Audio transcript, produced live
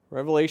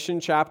Revelation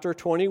chapter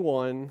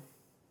 21,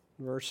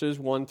 verses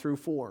 1 through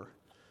 4.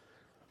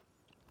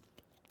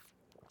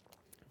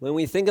 When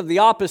we think of the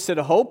opposite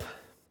of hope,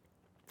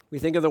 we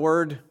think of the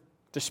word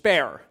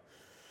despair.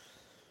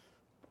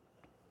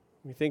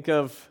 We think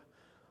of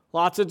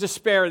lots of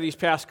despair these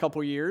past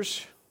couple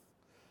years.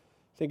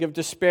 Think of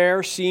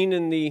despair seen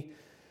in the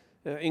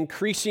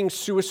increasing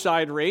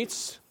suicide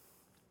rates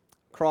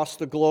across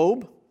the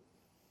globe,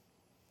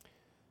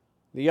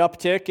 the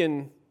uptick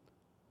in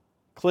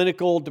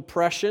clinical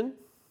depression.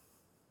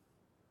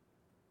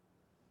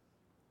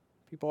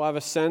 People have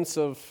a sense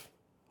of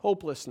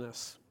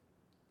hopelessness.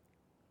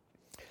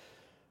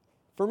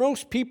 For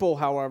most people,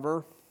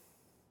 however,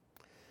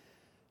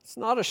 it's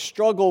not a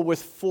struggle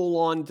with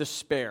full-on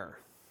despair.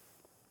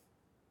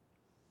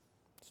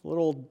 It's a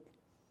little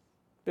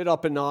bit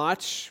up a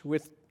notch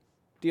with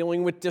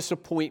dealing with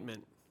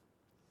disappointment.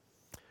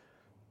 A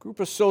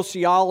group of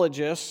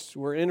sociologists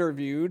were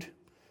interviewed,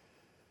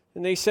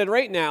 and they said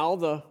right now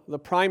the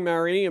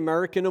primary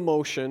American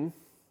emotion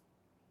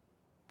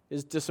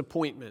is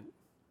disappointment,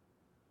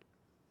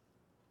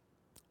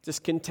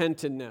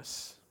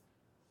 discontentedness,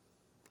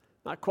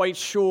 not quite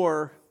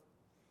sure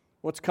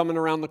what's coming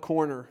around the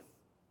corner,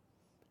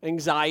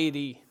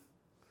 anxiety,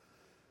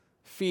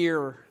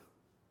 fear.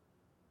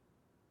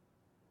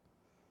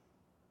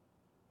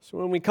 So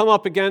when we come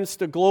up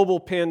against a global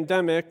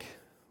pandemic,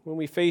 when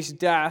we face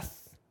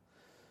death,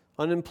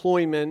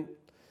 unemployment,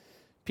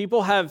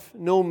 people have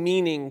no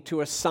meaning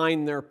to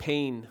assign their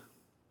pain.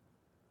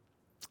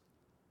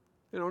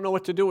 They don't know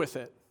what to do with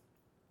it.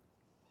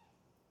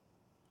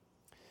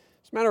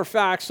 As a matter of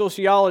fact,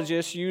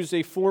 sociologists use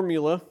a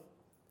formula: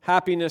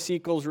 happiness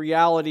equals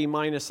reality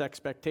minus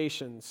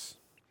expectations.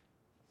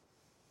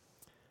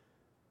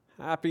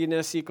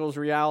 Happiness equals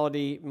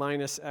reality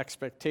minus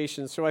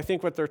expectations. So I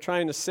think what they're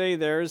trying to say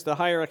there is the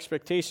higher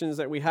expectations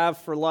that we have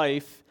for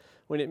life,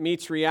 when it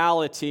meets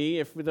reality,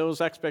 if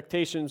those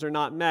expectations are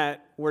not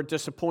met, we're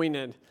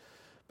disappointed.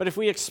 But if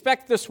we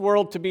expect this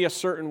world to be a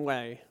certain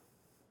way,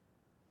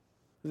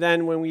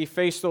 then when we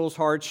face those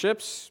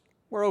hardships,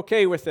 we're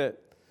okay with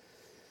it.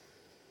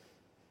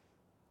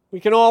 We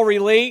can all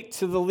relate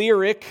to the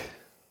lyric,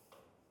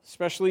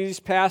 especially these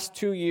past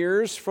 2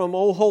 years, from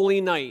O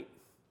Holy Night,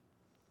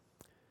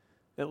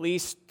 at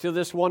least to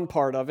this one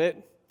part of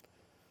it.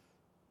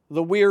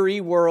 The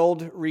weary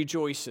world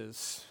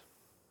rejoices.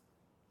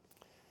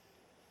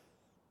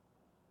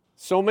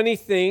 So many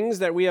things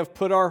that we have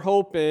put our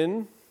hope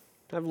in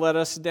have let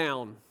us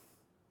down.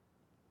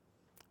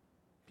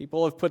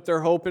 People have put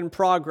their hope in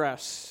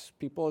progress.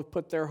 People have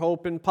put their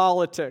hope in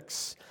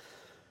politics.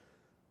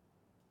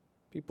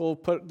 People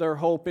put their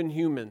hope in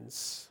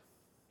humans.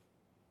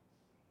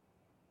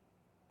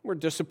 We're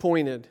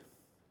disappointed.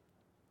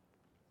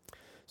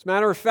 As a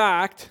matter of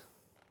fact,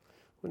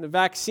 when the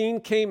vaccine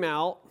came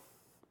out,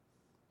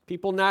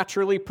 people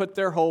naturally put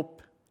their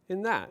hope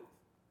in that.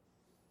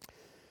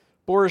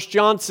 Boris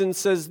Johnson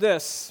says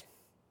this.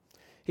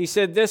 He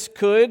said, "This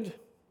could,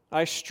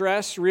 I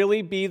stress,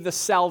 really be the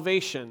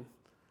salvation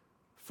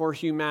for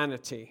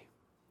humanity."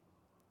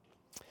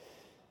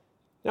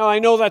 Now, I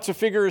know that's a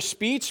figure of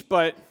speech,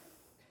 but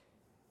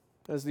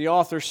as the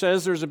author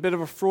says, there's a bit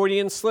of a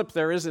Freudian slip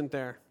there, isn't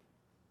there?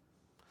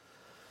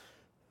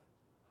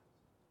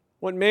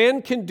 What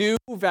man can do,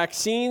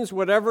 vaccines,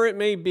 whatever it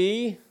may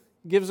be,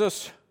 gives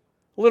us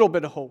a little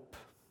bit of hope.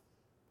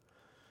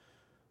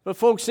 But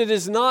folks, it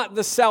is not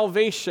the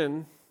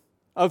salvation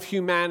of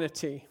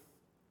humanity.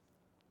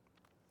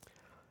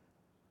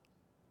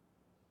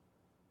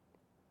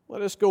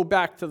 Let us go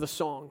back to the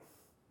song.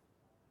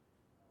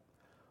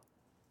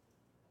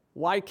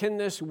 Why can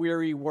this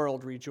weary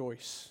world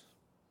rejoice?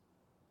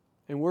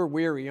 And we're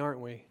weary, aren't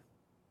we?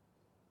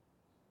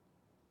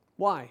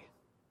 Why?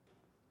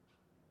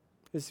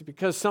 Is it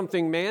because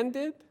something man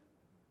did?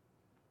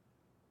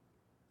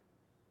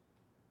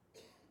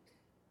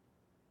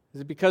 Is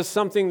it because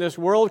something this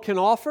world can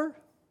offer?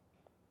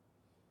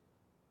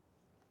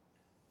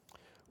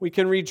 We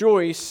can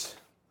rejoice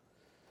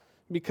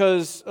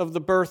because of the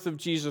birth of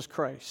Jesus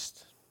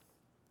Christ.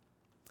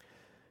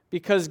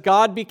 Because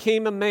God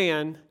became a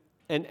man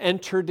and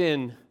entered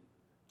in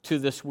to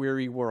this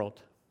weary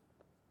world.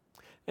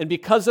 And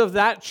because of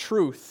that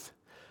truth,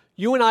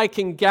 you and I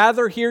can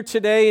gather here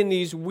today in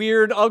these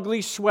weird,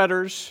 ugly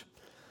sweaters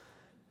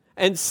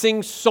and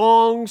sing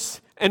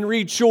songs and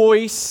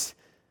rejoice,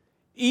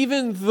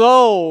 even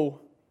though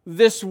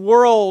this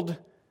world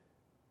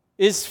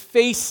is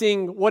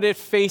facing what it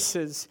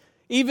faces,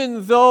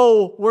 even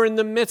though we're in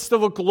the midst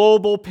of a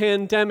global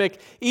pandemic,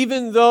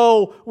 even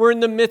though we're in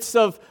the midst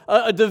of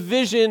a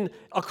division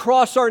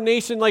across our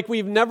nation like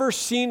we've never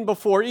seen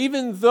before,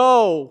 even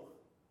though,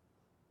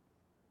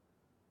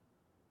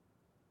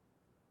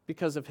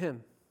 because of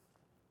Him.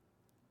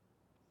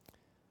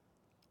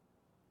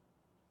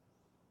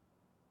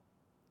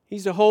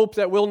 He's a hope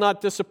that will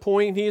not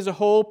disappoint. He is a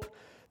hope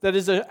that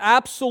is an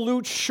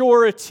absolute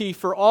surety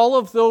for all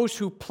of those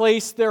who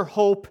place their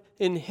hope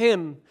in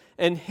Him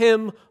and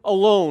Him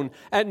alone.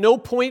 At no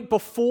point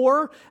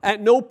before,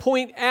 at no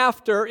point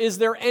after is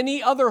there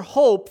any other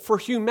hope for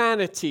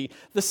humanity.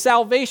 The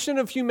salvation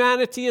of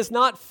humanity is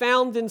not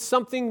found in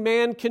something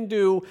man can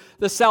do.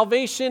 The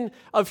salvation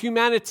of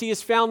humanity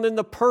is found in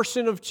the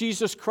person of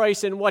Jesus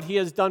Christ and what He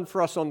has done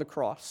for us on the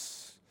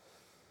cross.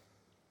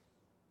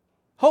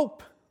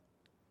 Hope.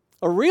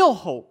 A real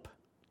hope.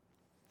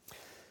 I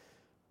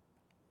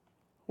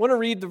want to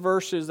read the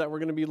verses that we're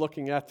going to be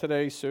looking at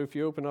today. So if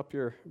you open up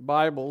your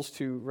Bibles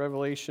to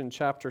Revelation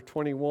chapter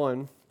 21,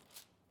 I'm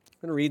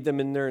going to read them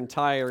in their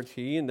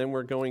entirety, and then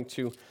we're going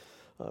to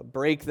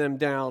break them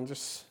down.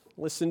 Just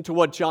listen to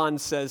what John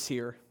says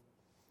here.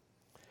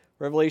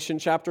 Revelation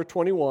chapter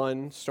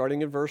 21,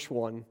 starting in verse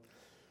 1.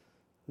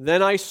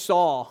 Then I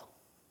saw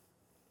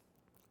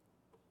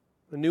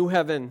a new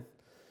heaven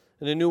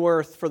and a new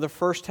earth, for the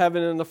first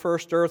heaven and the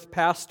first earth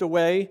passed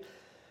away,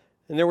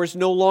 and there was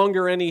no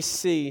longer any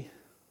sea.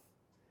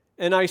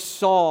 And I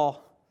saw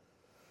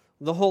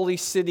the holy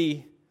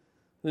city,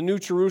 the new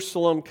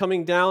Jerusalem,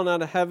 coming down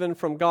out of heaven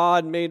from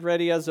God, made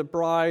ready as a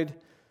bride,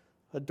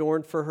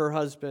 adorned for her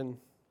husband.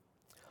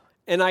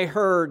 And I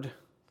heard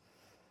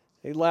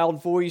a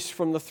loud voice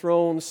from the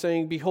throne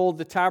saying, Behold,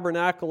 the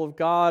tabernacle of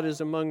God is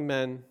among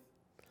men.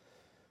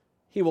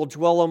 He will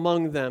dwell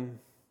among them.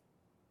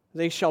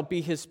 They shall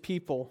be His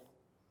people,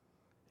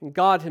 and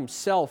God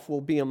Himself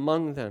will be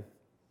among them.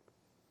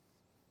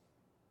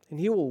 And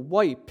He will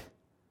wipe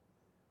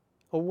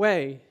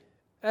away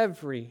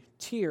every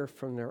tear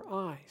from their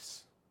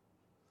eyes.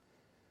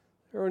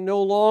 There will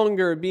no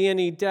longer be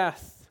any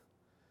death.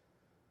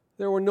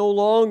 There will no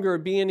longer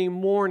be any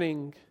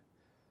mourning.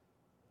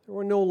 There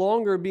will no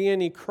longer be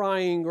any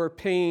crying or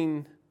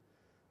pain.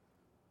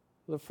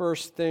 The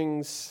first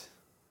things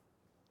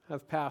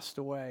have passed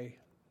away.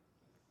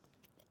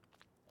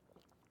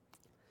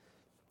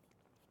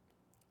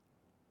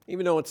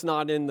 Even though it's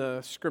not in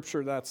the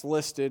scripture that's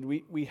listed,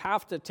 we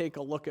have to take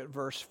a look at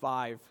verse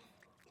 5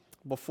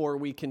 before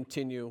we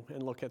continue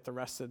and look at the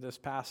rest of this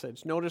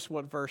passage. Notice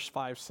what verse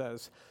 5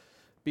 says.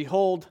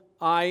 Behold,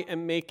 I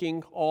am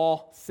making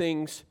all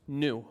things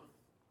new.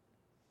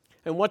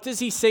 And what does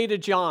He say to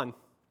John?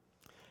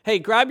 Hey,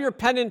 grab your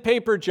pen and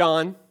paper,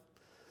 John.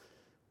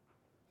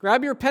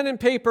 Grab your pen and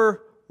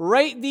paper,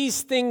 write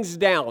these things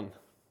down.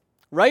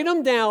 Write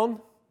them down.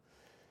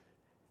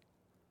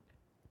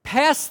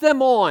 Pass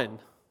them on.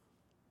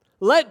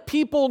 Let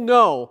people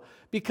know,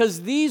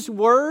 because these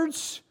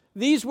words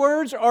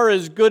are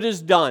as good as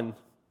done.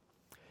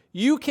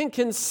 You can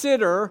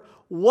consider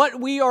what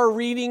we are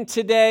reading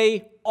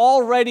today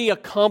already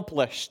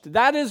accomplished.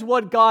 That is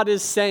what God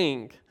is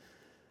saying.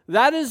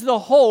 That is the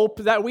hope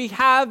that we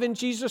have in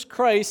Jesus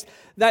Christ,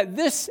 that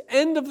this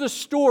end of the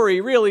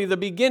story, really the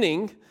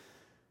beginning,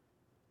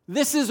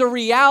 this is a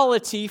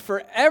reality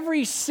for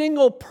every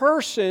single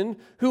person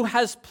who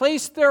has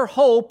placed their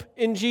hope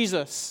in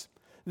Jesus.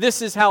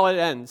 This is how it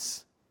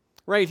ends,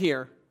 right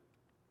here.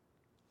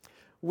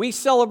 We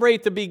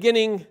celebrate the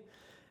beginning,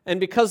 and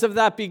because of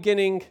that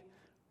beginning,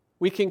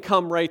 we can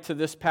come right to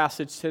this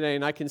passage today,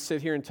 and I can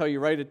sit here and tell you,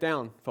 write it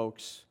down,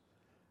 folks.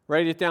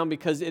 Write it down,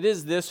 because it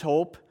is this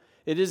hope,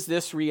 it is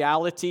this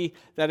reality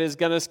that is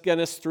going to get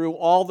us through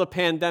all the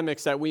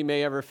pandemics that we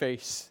may ever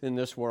face in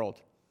this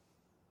world.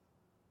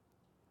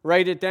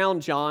 Write it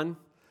down, John.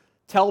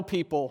 Tell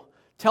people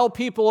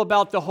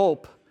about the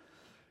hope.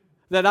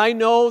 That I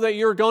know that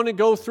you're going to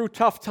go through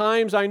tough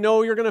times. I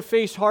know you're going to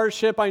face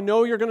hardship. I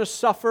know you're going to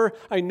suffer.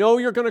 I know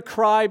you're going to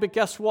cry. But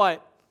guess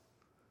what?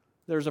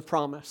 There's a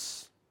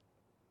promise.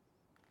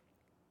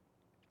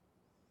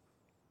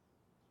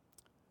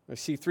 I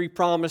see 3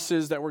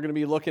 promises that we're going to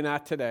be looking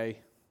at today.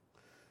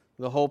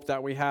 The hope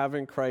that we have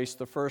in Christ.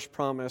 The first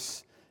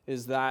promise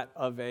is that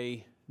of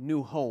a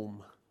new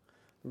home.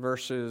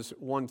 Verses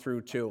 1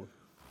 through 2.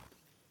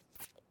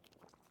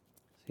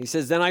 He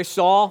says, Then I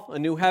saw a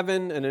new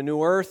heaven and a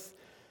new earth.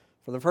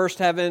 For the first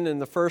heaven and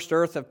the first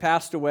earth have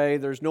passed away.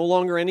 There's no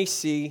longer any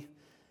sea.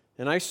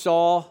 And I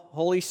saw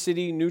holy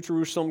city, New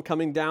Jerusalem,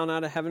 coming down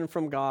out of heaven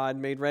from God,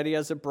 made ready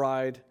as a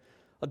bride,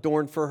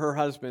 adorned for her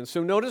husband.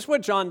 So notice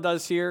what John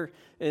does here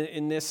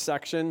in this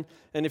section.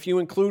 And if you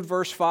include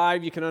verse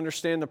 5, you can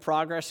understand the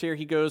progress here.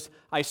 He goes,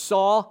 I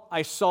saw,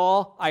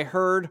 I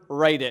heard,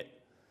 write it.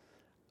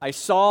 I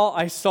saw,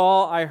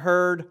 I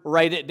heard,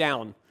 write it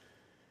down.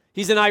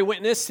 He's an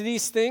eyewitness to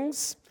these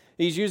things.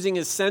 He's using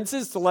his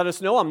senses to let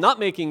us know, I'm not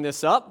making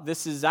this up.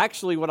 This is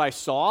actually what I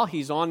saw.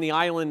 He's on the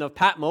island of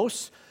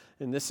Patmos,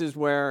 and this is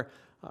where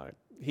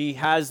he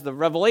has the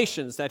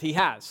revelations that he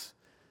has.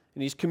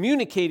 And he's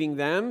communicating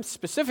them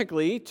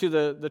specifically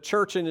to the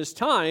church in his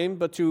time,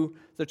 but to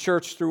the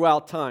church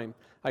throughout time.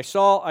 I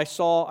saw,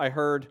 I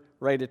heard,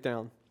 write it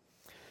down.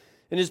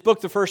 In his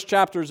book, The First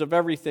Chapters of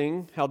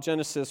Everything, how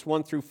Genesis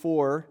 1 through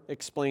 4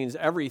 explains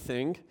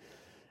everything,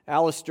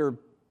 Alistair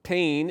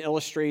Payne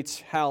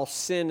illustrates how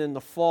sin and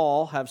the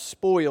fall have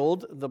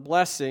spoiled the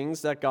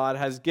blessings that God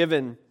has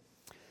given.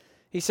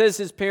 He says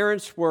his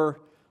parents were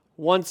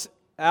once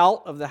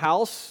out of the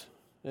house,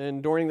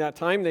 and during that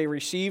time they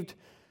received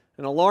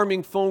an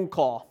alarming phone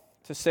call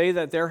to say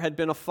that there had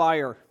been a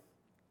fire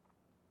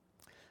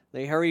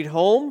They hurried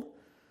home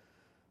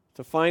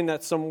to find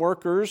that some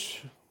workers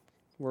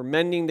were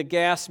mending the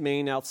gas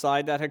main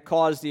outside that had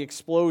caused the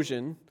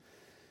explosion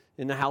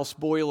in the house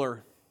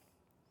boiler.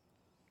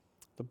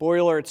 The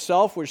boiler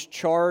itself was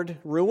charred,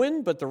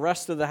 ruined, but the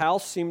rest of the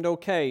house seemed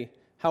okay.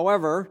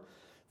 However,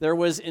 there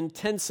was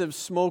intensive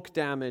smoke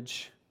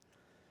damage.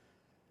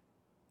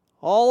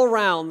 All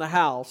around the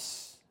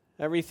house,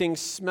 everything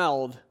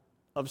smelled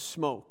of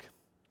smoke.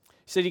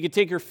 He said you could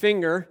take your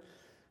finger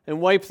and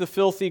wipe the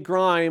filthy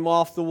grime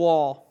off the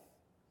wall.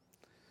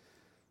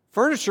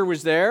 Furniture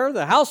was there,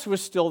 the house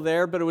was still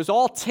there, but it was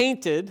all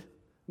tainted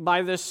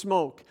by this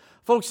smoke.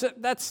 Folks,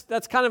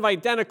 that's kind of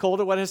identical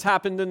to what has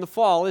happened in the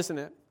fall, isn't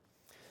it?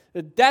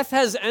 Death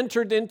has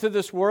entered into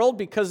this world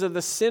because of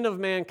the sin of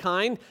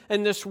mankind,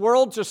 and this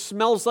world just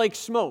smells like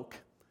smoke.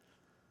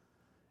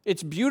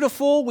 It's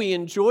beautiful, we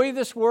enjoy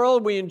this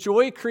world, we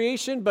enjoy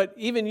creation, but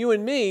even you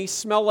and me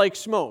smell like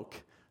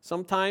smoke.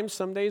 Sometimes,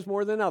 some days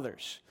more than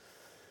others.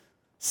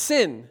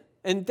 Sin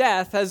and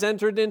death has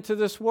entered into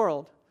this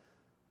world.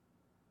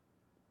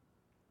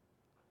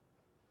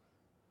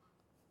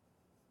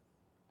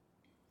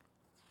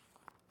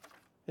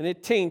 And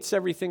it taints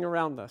everything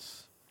around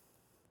us.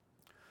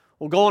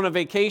 We'll go on a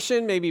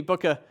vacation, maybe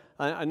book a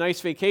nice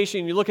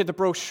vacation. You look at the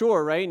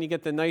brochure, right? And you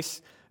get the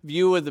nice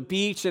view of the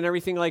beach and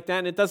everything like that.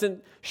 And it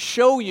doesn't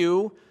show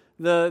you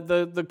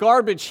the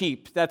garbage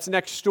heap that's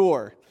next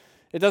door.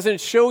 It doesn't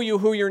show you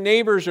who your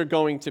neighbors are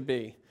going to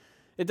be.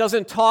 It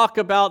doesn't talk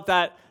about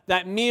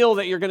that meal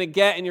that you're going to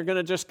get and you're going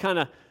to just kind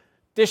of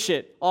dish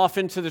it off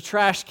into the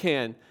trash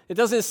can. It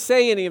doesn't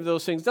say any of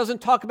those things. It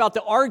doesn't talk about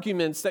the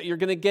arguments that you're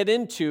going to get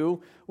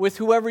into with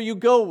whoever you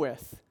go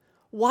with.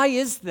 Why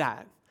is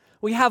that?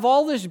 We have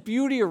all this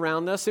beauty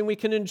around us and we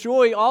can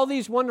enjoy all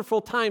these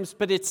wonderful times,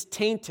 but it's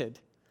tainted.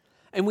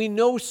 And we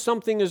know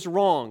something is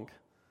wrong.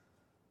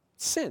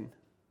 Sin.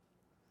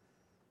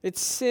 It's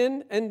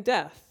sin and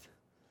death.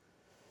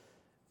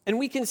 And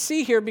we can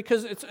see here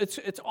because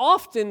it's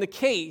often the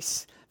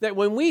case that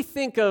when we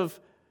think of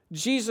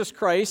Jesus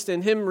Christ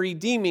and Him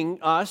redeeming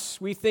us,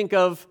 we think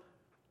of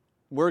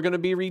we're going to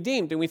be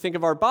redeemed, and we think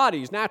of our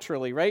bodies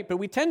naturally, right? But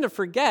we tend to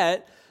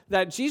forget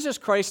that Jesus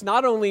Christ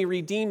not only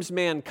redeems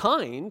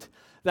mankind,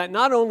 that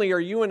not only are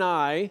you and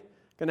I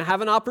going to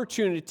have an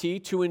opportunity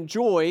to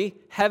enjoy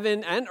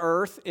heaven and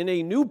earth in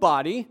a new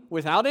body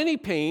without any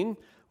pain,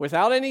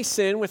 without any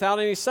sin, without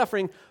any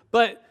suffering,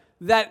 but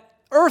that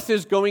earth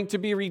is going to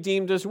be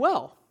redeemed as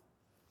well.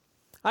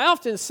 I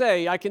often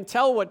say I can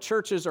tell what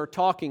churches are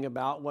talking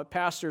about, what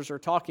pastors are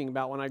talking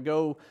about when I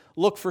go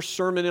look for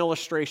sermon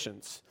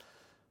illustrations.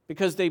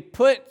 Because they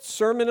put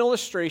sermon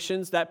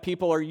illustrations that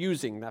people are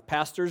using, that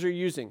pastors are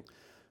using.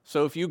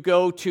 So if you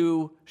go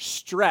to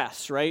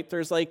stress, right,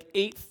 there's like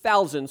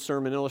 8,000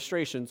 sermon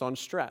illustrations on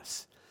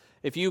stress.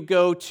 If you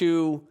go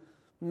to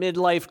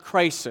midlife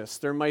crisis,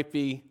 there might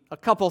be a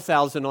couple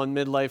thousand on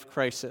midlife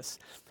crisis.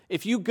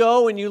 If you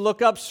go and you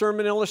look up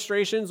sermon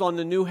illustrations on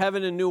the new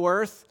heaven and new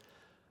earth,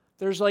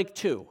 there's like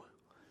 2.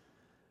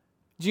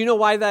 Do you know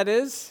why that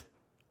is?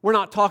 We're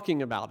not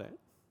talking about it.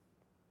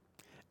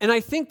 And I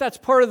think that's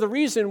part of the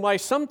reason why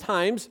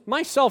sometimes,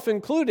 myself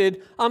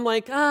included, I'm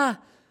like, I'm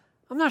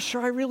not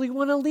sure I really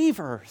want to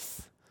leave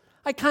Earth.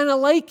 I kind of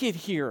like it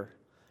here.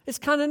 It's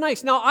kind of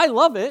nice. Now, I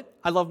love it.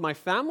 I love my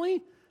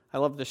family. I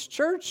love this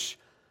church.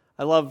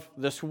 I love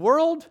this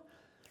world.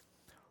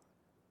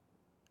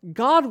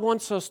 God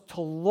wants us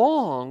to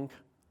long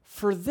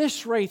for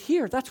this right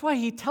here. That's why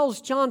He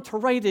tells John to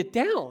write it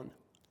down.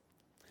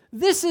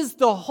 This is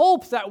the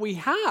hope that we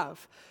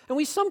have. And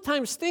we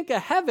sometimes think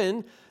of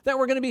heaven that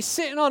we're going to be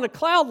sitting on a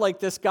cloud like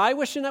this guy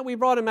wishing that we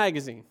brought a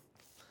magazine.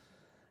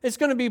 It's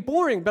going to be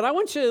boring, but I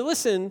want you to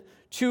listen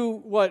to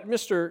what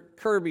Mr.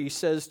 Kirby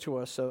says to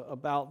us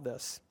about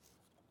this.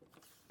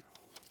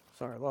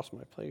 Sorry, I lost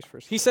my place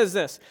first. He says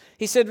this.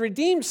 He said,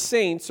 redeemed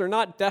saints are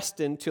not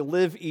destined to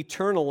live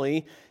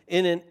eternally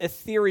in an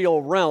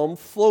ethereal realm,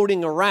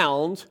 floating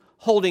around,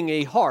 holding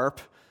a harp,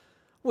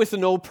 with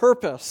no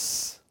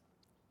purpose.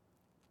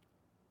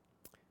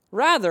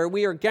 Rather,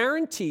 we are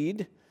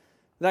guaranteed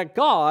that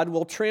God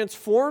will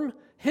transform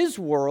His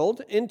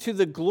world into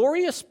the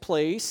glorious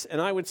place,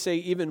 and I would say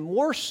even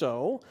more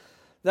so,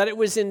 that it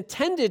was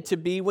intended to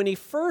be when He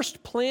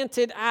first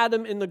planted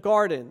Adam in the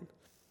garden.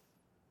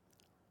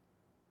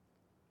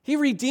 He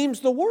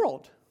redeems the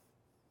world.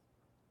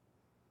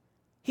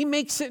 He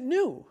makes it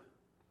new.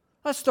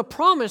 That's the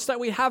promise that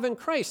we have in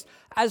Christ.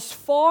 As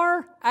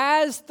far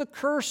as the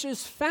curse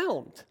is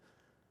found,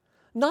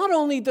 not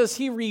only does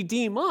He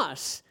redeem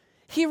us,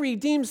 He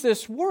redeems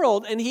this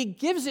world and He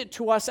gives it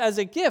to us as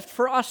a gift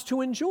for us to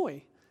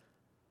enjoy.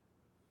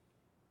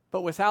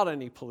 But without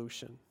any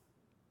pollution,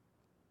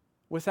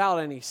 without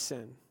any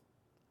sin,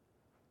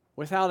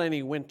 without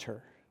any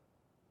winter.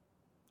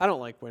 I don't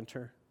like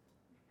winter.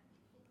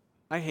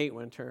 I hate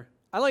winter.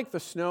 I like the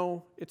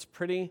snow. It's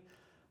pretty.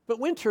 But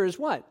winter is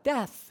what?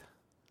 Death.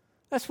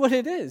 That's what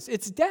it is.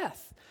 It's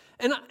death.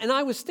 And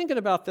I was thinking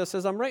about this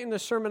as I'm writing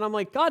this sermon. I'm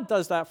like, God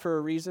does that for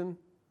a reason.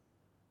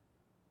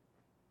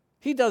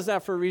 He does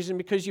that for a reason,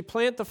 because you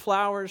plant the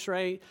flowers,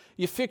 right?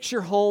 You fix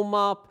your home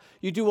up.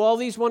 You do all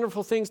these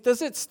wonderful things.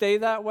 Does it stay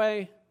that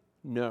way?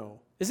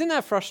 No. Isn't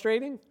that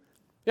frustrating?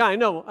 Yeah, I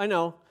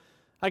know.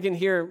 I can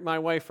hear my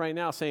wife right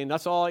now saying,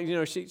 that's all,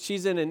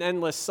 she's in an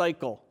endless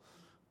cycle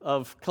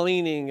of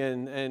cleaning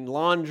and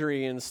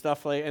laundry and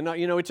stuff like, and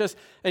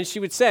and she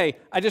would say,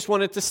 I just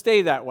want it to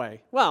stay that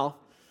way. Well,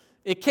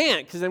 it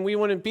can't, because then we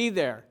wouldn't be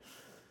there.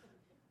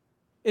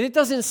 And it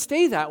doesn't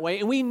stay that way,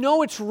 and we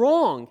know it's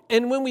wrong.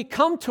 And when we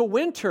come to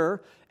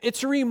winter,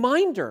 it's a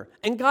reminder.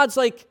 And God's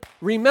like,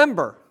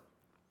 remember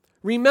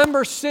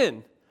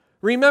sin.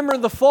 Remember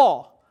the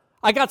fall.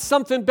 I got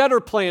something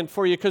better planned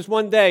for you, because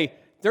one day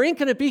there ain't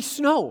going to be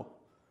snow.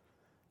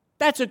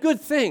 That's a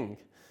good thing.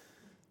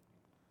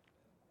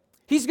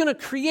 He's going to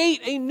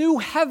create a new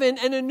heaven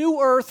and a new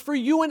earth for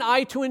you and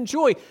I to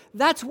enjoy.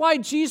 That's why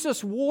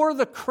Jesus wore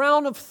the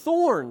crown of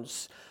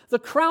thorns. The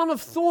crown of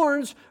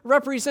thorns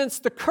represents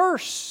the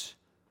curse.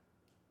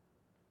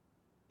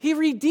 He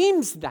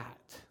redeems that.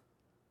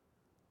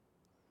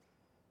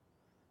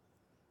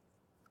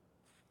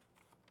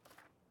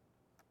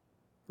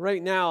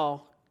 Right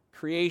now,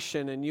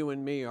 creation and you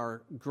and me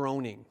are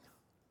groaning.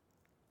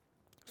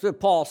 That's what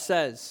Paul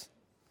says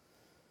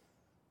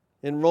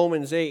in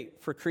Romans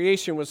 8. For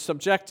creation was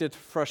subjected to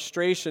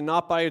frustration,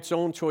 not by its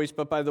own choice,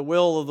 but by the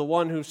will of the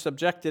one who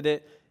subjected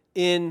it,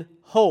 in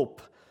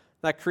hope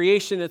that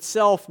creation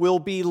itself will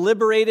be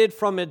liberated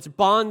from its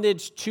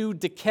bondage to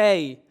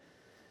decay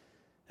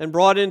and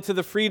brought into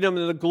the freedom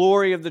and the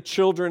glory of the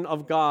children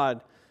of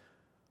God.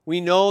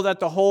 We know that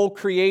the whole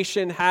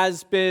creation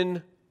has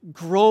been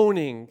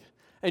groaning.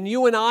 And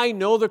you and I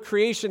know the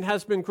creation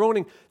has been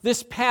groaning.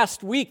 This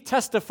past week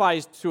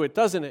testifies to it,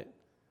 doesn't it?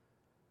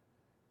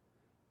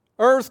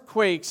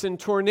 Earthquakes and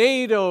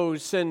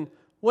tornadoes and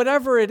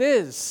whatever it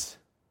is.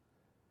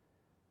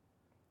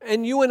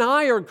 And you and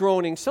I are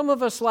groaning, some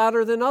of us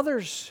louder than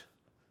others.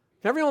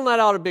 Everyone let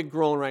out a big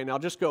groan right now.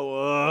 Just go,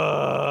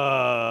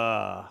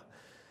 ugh.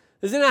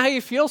 Isn't that how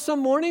you feel some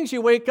mornings?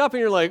 You wake up and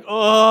you're like,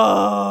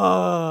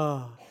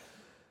 ugh.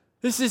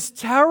 This is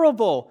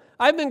terrible.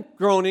 I've been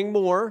groaning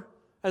more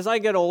as I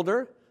get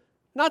older.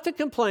 Not to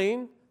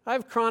complain. I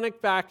have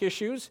chronic back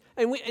issues.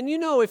 And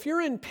if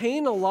you're in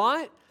pain a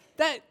lot,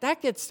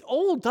 that gets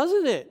old,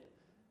 doesn't it?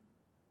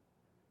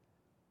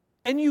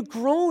 And you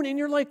groan and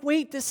you're like,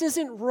 wait, this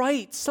isn't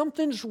right.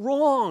 Something's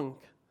wrong.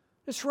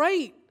 It's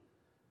right.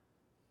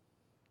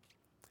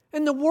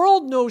 And the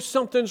world knows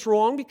something's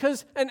wrong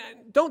because, and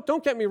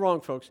don't get me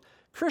wrong, folks,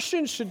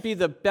 Christians should be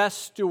the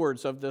best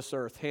stewards of this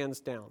earth, hands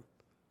down,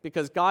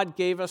 because God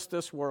gave us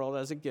this world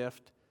as a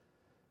gift,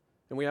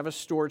 and we have a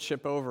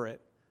stewardship over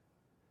it.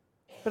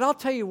 But I'll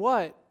tell you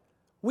what,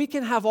 we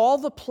can have all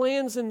the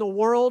plans in the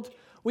world,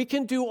 we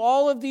can do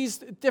all of these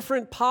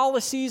different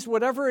policies,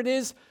 whatever it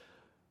is.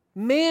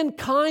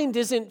 Mankind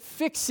isn't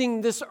fixing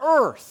this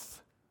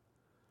earth.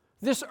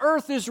 This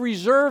earth is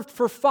reserved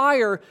for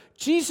fire.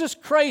 Jesus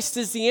Christ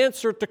is the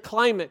answer to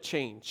climate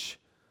change.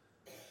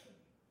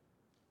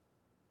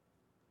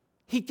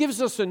 He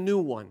gives us a new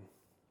one.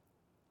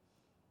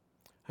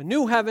 A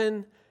new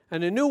heaven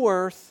and a new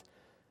earth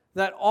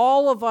that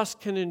all of us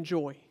can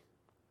enjoy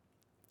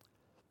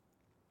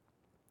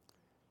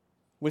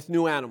with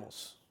new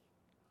animals.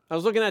 I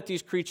was looking at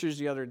these creatures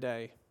the other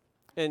day.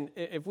 And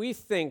if we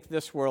think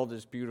this world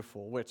is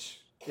beautiful, which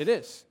it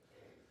is,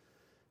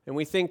 and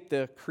we think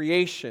the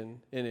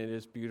creation in it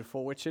is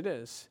beautiful, which it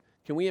is,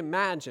 can we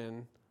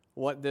imagine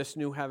what this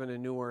new heaven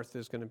and new earth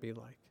is going to be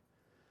like?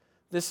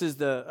 This is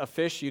a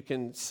fish you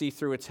can see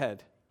through its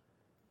head.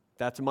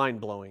 That's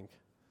mind-blowing.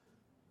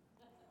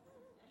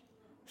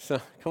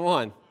 So, come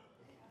on.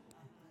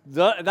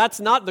 That's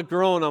not the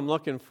groan I'm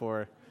looking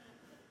for.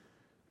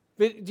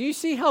 But do you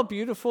see how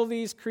beautiful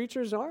these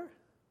creatures are?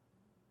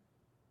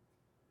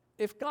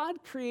 If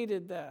God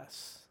created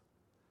this,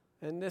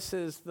 and this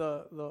is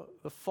the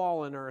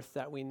fallen earth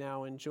that we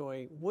now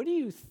enjoy, what do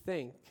you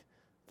think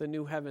the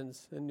new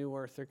heavens and new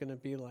earth are going to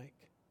be like?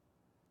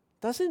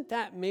 Doesn't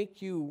that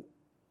make you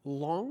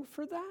long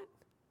for that?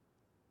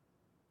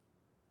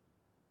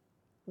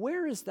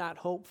 Where is that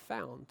hope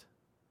found?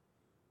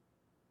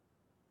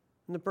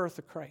 In the birth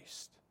of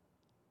Christ.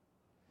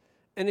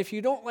 And if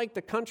you don't like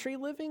the country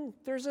living,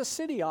 there's a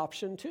city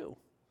option too.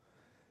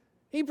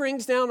 He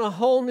brings down a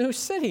whole new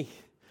city.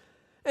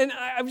 And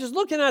I was just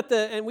looking at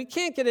and we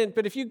can't get in,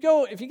 but if you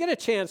get a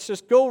chance,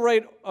 just go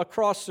right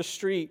across the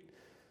street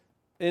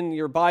in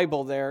your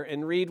Bible there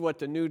and read what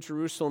the New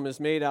Jerusalem is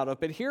made out of.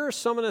 But here are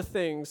some of the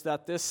things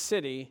that this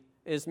city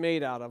is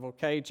made out of,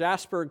 okay?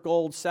 Jasper,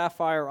 gold,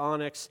 sapphire,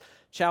 onyx,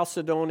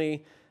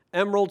 chalcedony,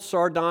 emerald,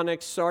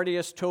 sardonyx,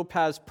 sardius,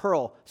 topaz,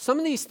 pearl. Some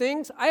of these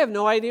things, I have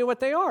no idea what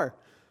they are.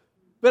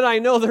 But I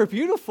know they're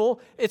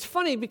beautiful. It's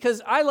funny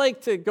because I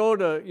like to go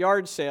to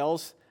yard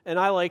sales and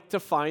I like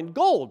to find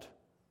gold.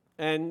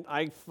 And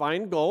I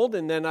find gold,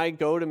 and then I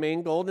go to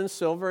Maine Gold and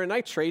Silver, and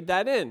I trade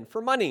that in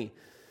for money.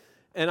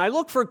 And I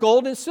look for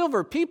gold and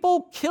silver.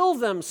 People kill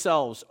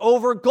themselves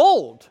over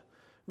gold,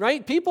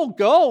 right? People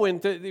go,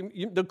 and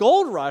the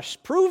gold rush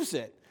proves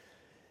it.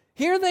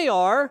 Here they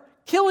are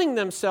killing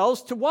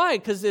themselves. To why?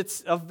 Because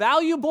it's a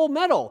valuable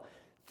metal.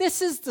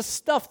 This is the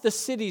stuff the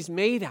city's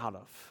made out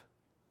of.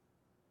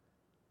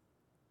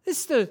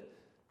 It's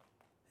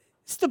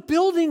the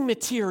building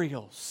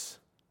materials.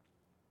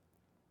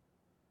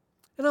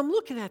 And I'm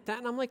looking at that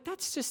and I'm like,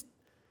 that's just,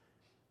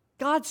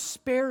 God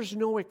spares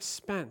no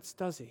expense,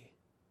 does he?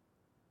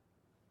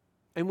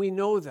 And we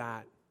know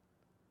that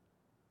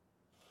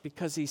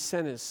because he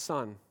sent his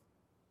son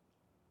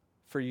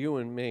for you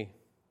and me.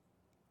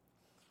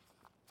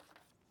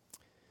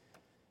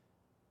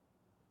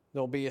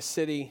 There'll be a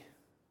city,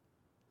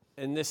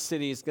 and this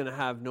city is going to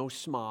have no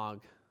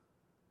smog,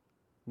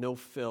 no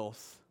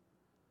filth,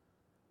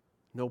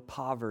 no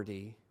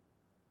poverty,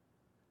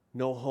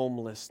 no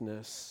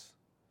homelessness.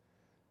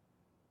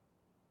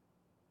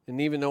 And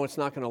even though it's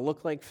not going to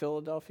look like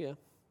Philadelphia,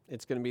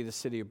 it's going to be the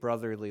city of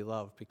brotherly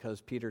love, because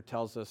Peter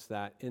tells us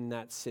that in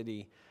that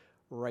city,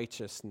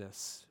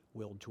 righteousness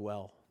will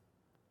dwell.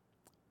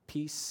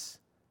 Peace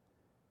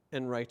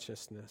and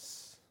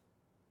righteousness.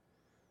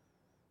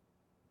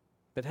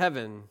 But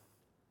heaven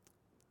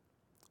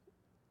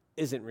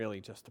isn't really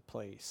just a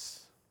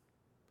place.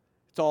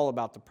 It's all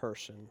about the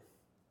person.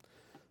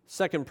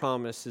 Second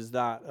promise is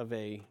that of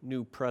a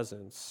new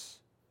presence.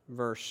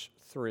 Verse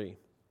 3.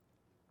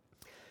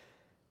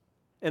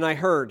 And I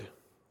heard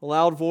a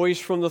loud voice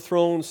from the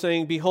throne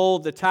saying,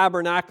 "Behold, the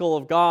tabernacle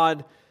of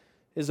God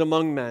is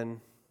among men.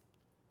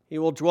 He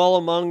will dwell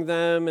among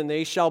them, and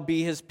they shall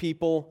be his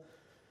people,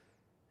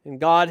 and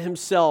God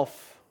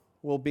himself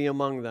will be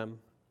among them."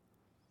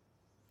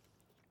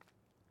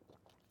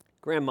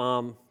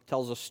 Grandmom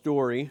tells a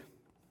story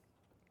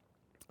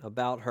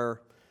about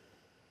her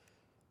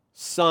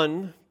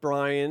son,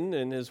 Brian,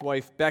 and his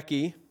wife,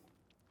 Becky,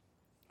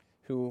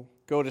 who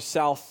go to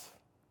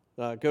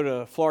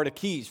Florida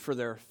Keys for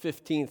their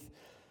 15th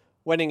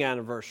wedding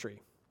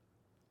anniversary.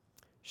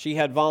 She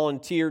had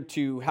volunteered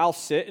to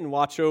house sit and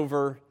watch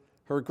over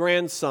her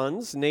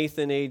grandsons,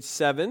 Nathan, age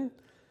 7,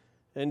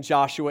 and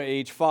Joshua,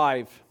 age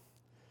 5.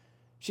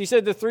 She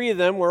said the three of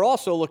them were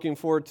also looking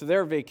forward to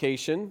their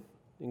vacation.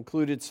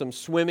 Included some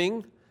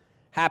swimming,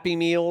 Happy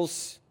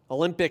Meals,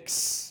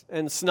 Olympics,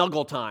 and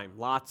snuggle time.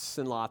 Lots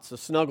and lots of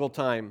snuggle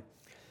time.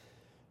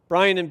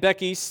 Brian and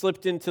Becky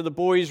slipped into the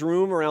boys'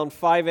 room around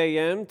 5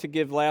 a.m. to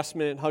give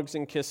last-minute hugs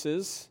and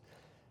kisses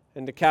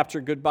and to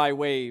capture goodbye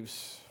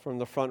waves from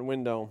the front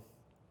window.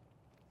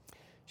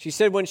 She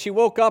said when she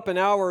woke up an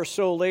hour or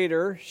so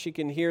later, she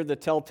can hear the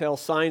telltale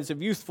signs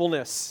of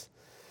youthfulness.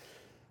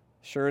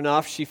 Sure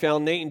enough, she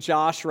found Nate and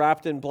Josh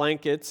wrapped in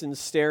blankets and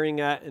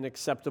staring at an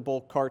acceptable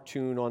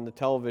cartoon on the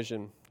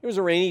television. It was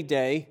a rainy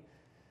day,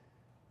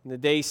 and the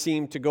day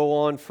seemed to go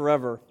on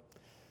forever.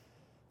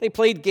 They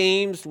played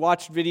games,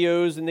 watched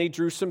videos, and they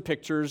drew some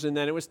pictures, and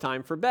then it was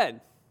time for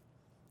bed.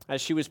 As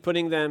she was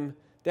putting them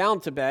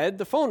down to bed,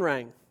 the phone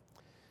rang.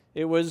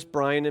 It was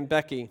Brian and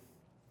Becky.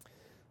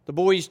 The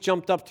boys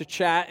jumped up to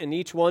chat, and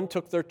each one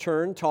took their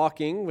turn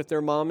talking with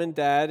their mom and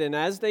dad, and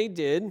as they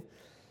did,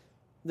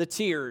 the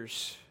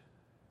tears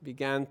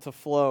began to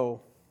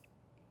flow.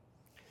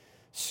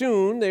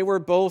 Soon, they were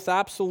both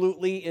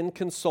absolutely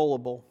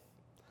inconsolable.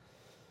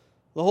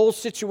 The whole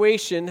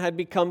situation had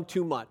become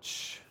too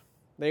much.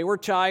 They were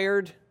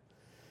tired.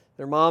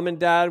 Their mom and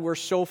dad were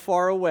so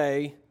far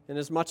away, and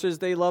as much as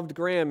they loved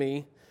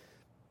Grammy,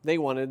 they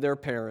wanted their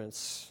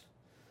parents.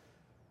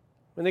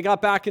 When they got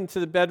back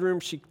into the bedroom,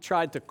 she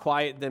tried to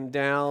quiet them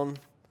down.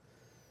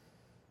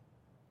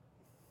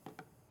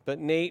 But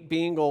Nate,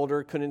 being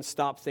older, couldn't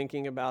stop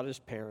thinking about his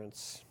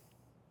parents.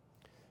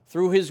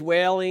 Through his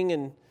wailing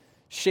and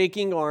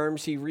shaking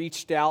arms, he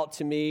reached out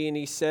to me and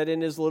he said in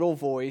his little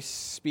voice,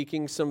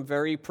 speaking some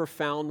very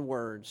profound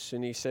words,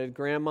 and he said,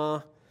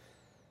 "Grandma,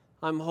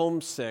 I'm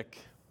homesick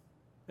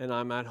and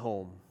I'm at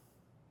home."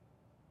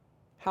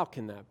 How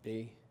can that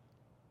be?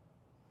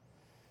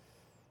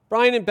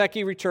 Brian and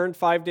Becky returned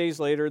 5 days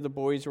later. The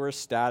boys were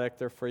ecstatic,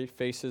 their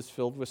faces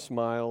filled with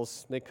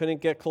smiles. They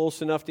couldn't get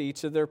close enough to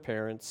each of their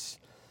parents.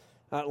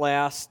 At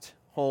last,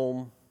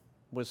 home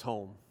was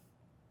home.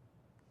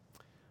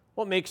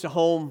 What makes a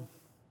home?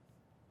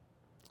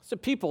 It's the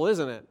people,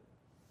 isn't it?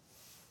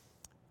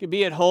 You could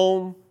be at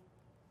home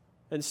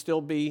and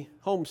still be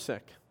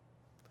homesick.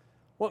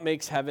 What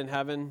makes heaven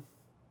heaven?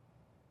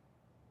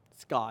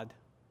 It's God.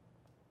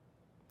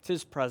 It's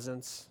his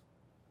presence.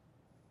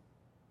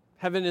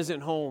 Heaven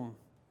isn't home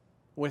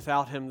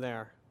without him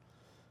there.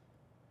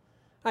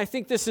 I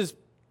think this is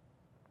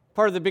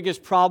part of the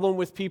biggest problem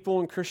with people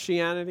in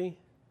Christianity.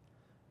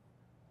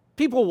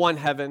 People want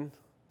heaven.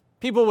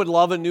 People would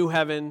love a new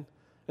heaven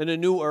and a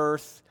new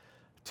earth,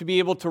 to be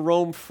able to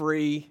roam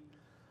free,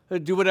 to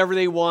do whatever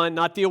they want,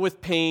 not deal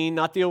with pain,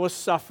 not deal with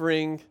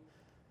suffering.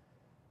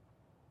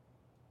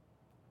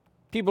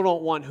 People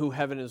don't want who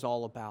heaven is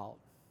all about.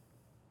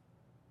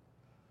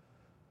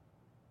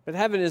 But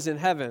heaven isn't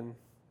heaven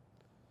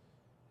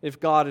if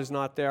God is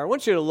not there. I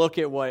want you to look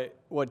at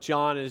what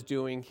John is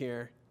doing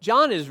here.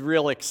 John is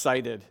real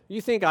excited.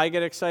 You think I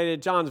get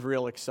excited? John's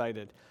real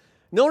excited.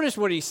 Notice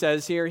what he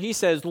says here. He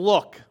says,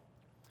 look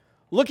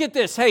at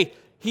this. Hey,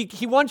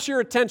 he wants your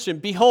attention.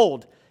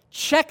 Behold,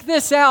 Check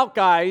this out,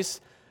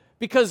 guys,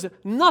 because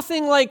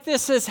nothing like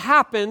this has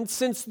happened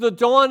since the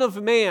dawn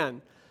of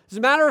man. As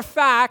a matter of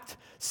fact,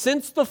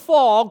 since the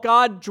fall,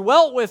 God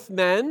dwelt with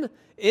men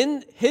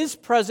in his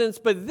presence,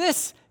 but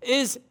this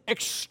is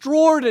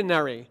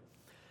extraordinary.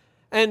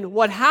 And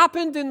what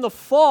happened in the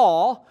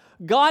fall,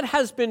 God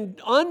has been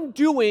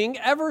undoing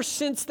ever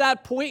since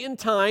that point in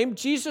time,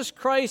 Jesus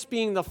Christ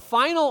being the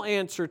final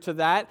answer to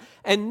that.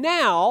 And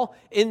now,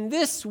 in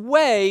this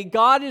way,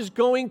 God is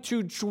going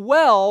to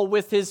dwell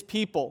with his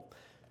people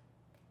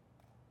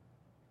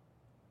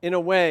in a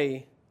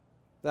way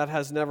that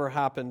has never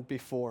happened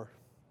before.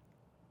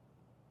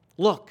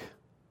 Look,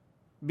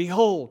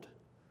 behold,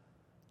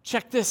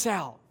 check this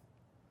out.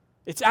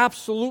 It's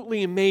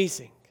absolutely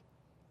amazing.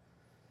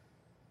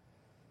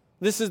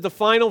 This is the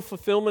final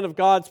fulfillment of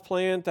God's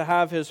plan to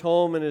have his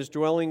home and his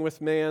dwelling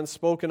with man,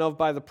 spoken of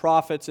by the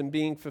prophets and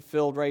being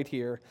fulfilled right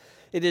here.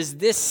 It is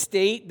this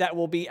state that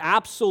will be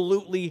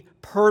absolutely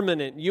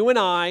permanent. You and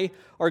I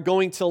are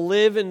going to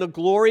live in the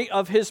glory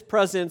of his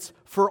presence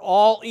for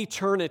all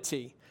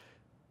eternity.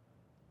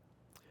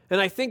 And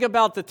I think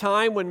about the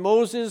time when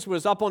Moses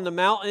was up on the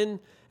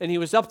mountain and he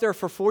was up there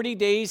for 40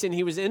 days and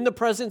he was in the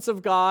presence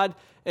of God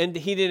and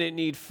he didn't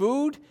need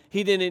food,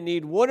 he didn't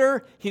need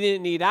water, he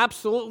didn't need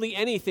absolutely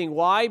anything.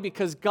 Why?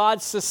 Because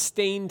God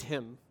sustained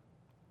him.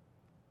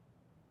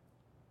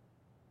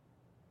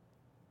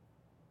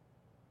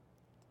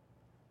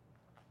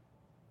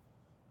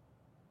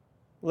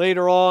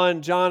 Later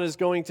on, John is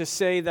going to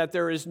say that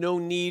there is no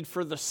need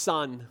for the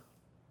sun.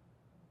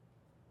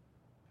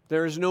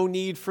 There is no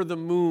need for the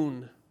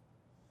moon,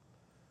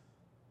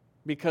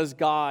 because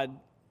God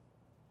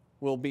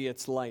will be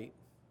its light.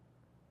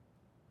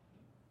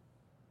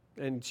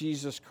 And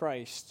Jesus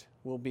Christ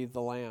will be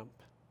the lamp.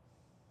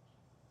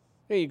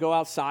 Hey, you go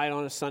outside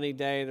on a sunny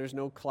day, there's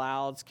no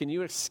clouds. Can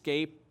you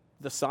escape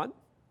the sun?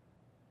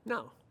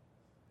 No.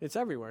 It's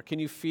everywhere. Can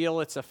you feel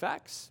its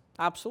effects?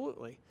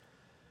 Absolutely.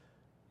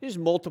 You just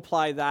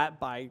multiply that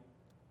by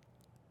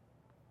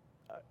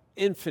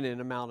infinite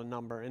amount of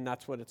number, and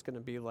that's what it's going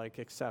to be like,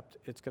 except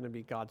it's going to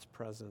be God's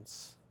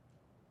presence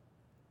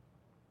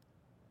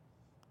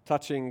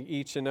touching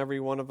each and every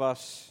one of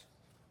us,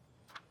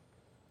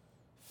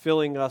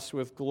 filling us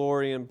with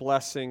glory and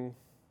blessing,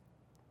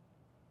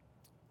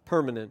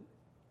 permanent.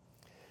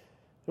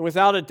 And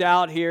without a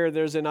doubt here,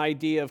 there's an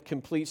idea of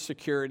complete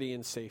security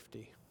and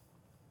safety.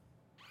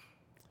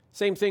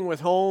 Same thing with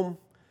home.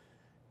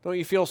 Don't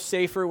you feel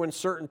safer when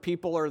certain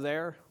people are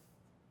there?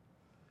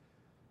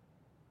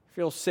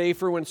 Feel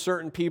safer when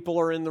certain people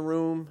are in the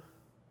room?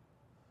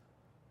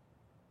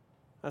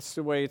 That's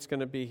the way it's going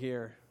to be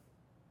here.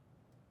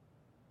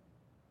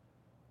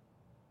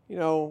 You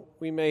know,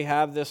 we may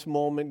have this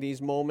moment,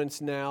 these moments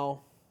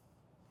now,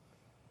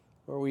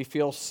 where we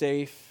feel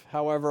safe.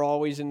 However,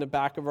 always in the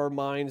back of our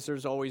minds,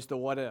 there's always the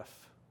what if.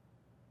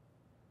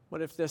 What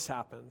if this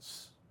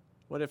happens?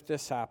 What if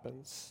this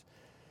happens?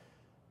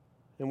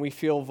 And we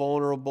feel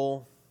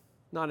vulnerable.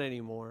 Not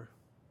anymore.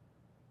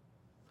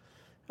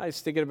 I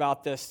was thinking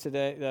about this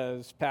today,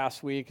 this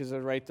past week, as I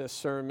write this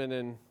sermon,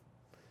 and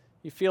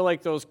you feel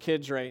like those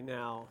kids right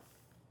now,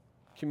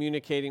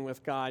 communicating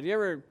with God. You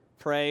ever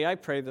pray? I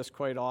pray this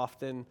quite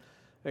often,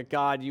 that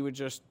God, you would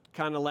just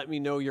kind of let me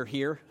know you're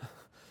here.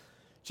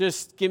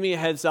 Just give me a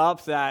heads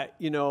up that,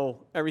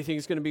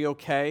 everything's going to be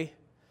okay.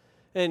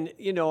 And,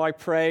 I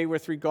pray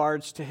with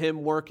regards to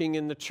him working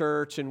in the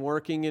church and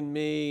working in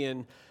me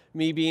and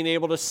me being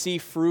able to see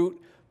fruit.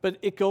 But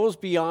it goes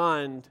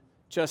beyond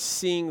just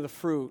seeing the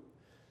fruit.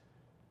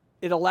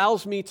 It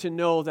allows me to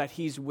know that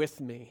he's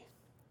with me.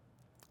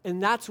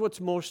 And that's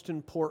what's most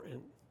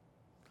important.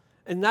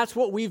 And that's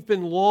what we've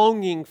been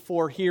longing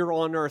for here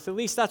on earth. At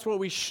least that's what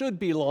we should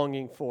be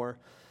longing for.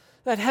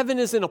 That heaven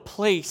isn't a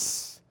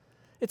place.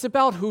 It's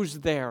about who's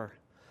there.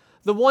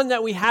 The one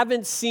that we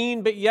haven't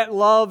seen but yet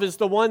love is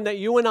the one that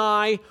you and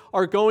I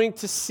are going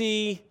to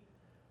see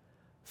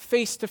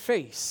face to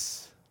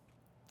face.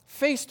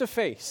 Face to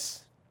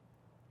face.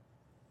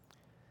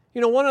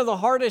 One of the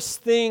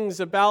hardest things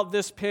about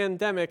this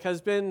pandemic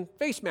has been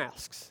face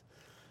masks,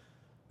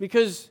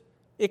 because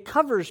it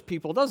covers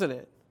people, doesn't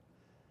it?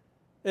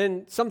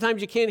 And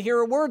sometimes you can't hear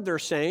a word they're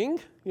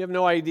saying. You have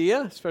no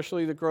idea,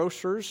 especially the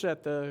grocers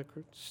at the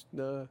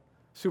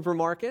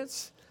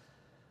supermarkets.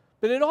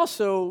 But it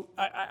also,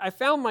 I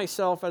found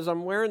myself, as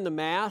I'm wearing the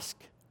mask,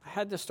 I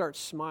had to start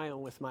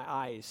smiling with my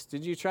eyes.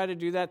 Did you try to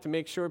do that to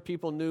make sure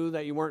people knew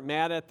that you weren't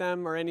mad at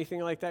them or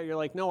anything like that? You're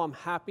like, no, I'm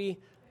happy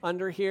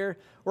under here.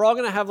 We're all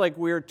going to have like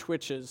weird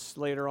twitches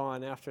later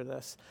on after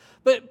this.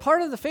 But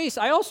part of the face,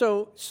 I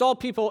also saw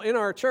people in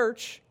our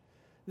church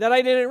that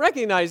I didn't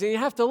recognize. And you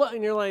have to look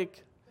and you're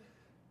like,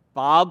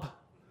 Bob?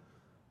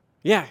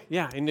 Yeah.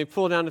 And they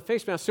pull down the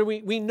face mask. So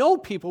we know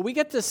people. We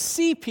get to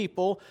see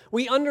people.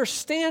 We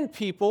understand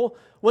people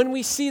when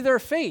we see their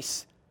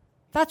face.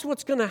 That's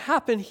what's going to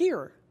happen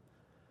here.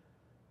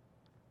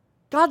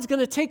 God's going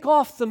to take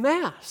off the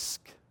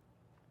mask.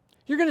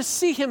 You're going to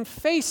see him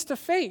face to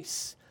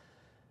face.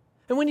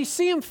 And when you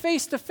see him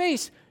face to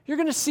face, you're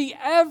going to see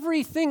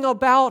everything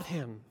about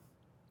him.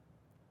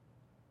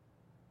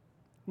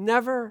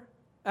 never,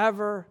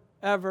 ever,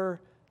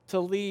 ever to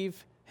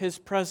leave his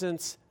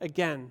presence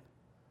again.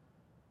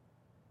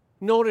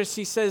 Notice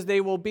he says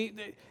they will be.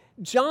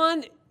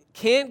 John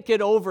can't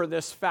get over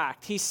this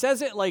fact. He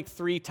says it like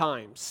 3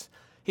 times.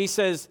 He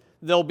says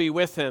they'll be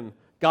with him.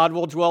 God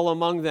will dwell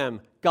among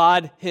them.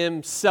 God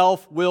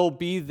himself will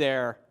be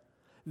there.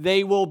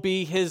 They will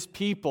be his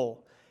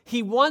people.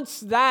 He wants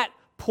that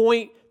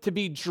point to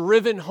be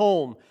driven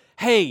home.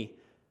 Hey,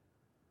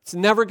 it's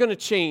never going to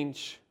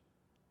change.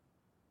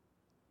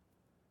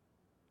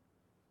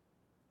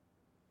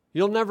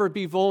 You'll never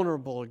be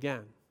vulnerable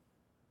again.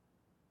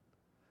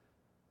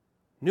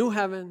 New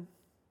heaven,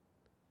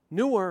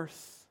 new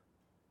earth,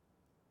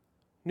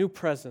 new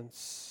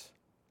presence.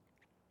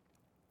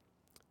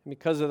 And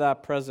because of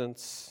that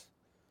presence,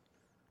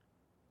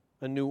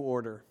 a new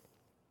order.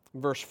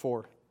 Verse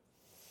 4.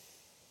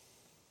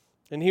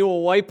 And he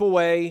will wipe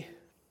away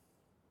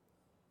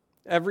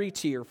every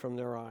tear from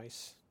their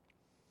eyes.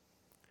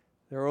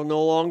 There will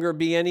no longer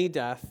be any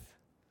death,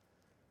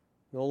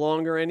 no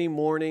longer any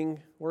mourning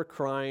or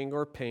crying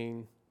or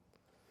pain.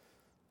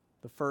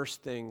 The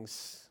first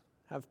things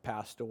have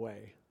passed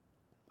away.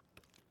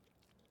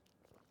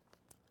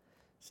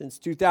 Since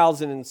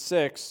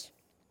 2006,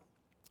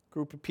 a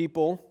group of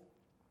people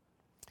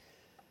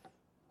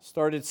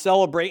started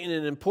celebrating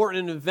an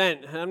important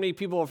event. How many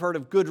people have heard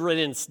of Good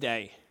Riddance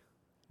Day?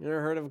 You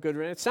ever heard of Good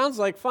Riddance? It sounds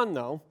like fun,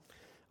 though.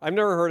 I've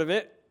never heard of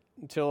it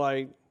until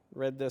I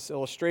read this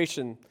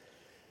illustration.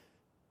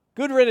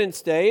 Good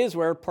Riddance Day is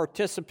where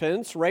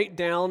participants write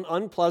down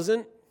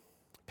unpleasant,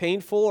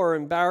 painful, or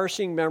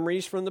embarrassing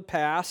memories from the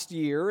past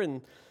year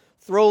and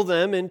throw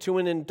them into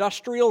an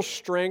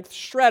industrial-strength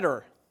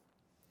shredder.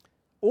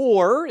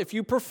 Or, if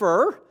you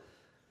prefer,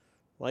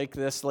 like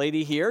this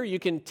lady here, you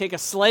can take a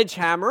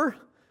sledgehammer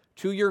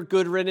to your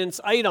Good Riddance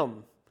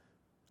item.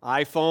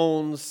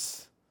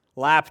 iPhones,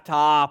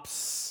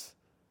 laptops,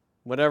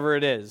 whatever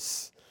it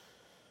is.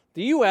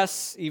 The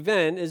U.S.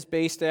 event is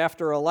based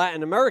after a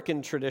Latin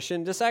American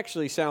tradition. This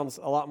actually sounds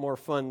a lot more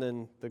fun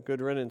than the Good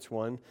Riddance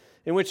one,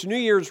 in which New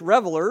Year's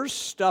revelers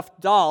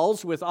stuffed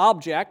dolls with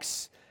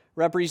objects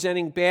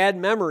representing bad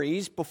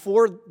memories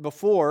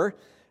before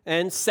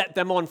and set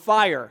them on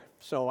fire.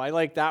 So I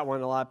like that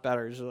one a lot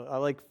better. I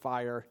like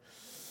fire.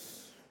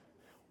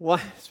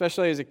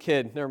 Especially as a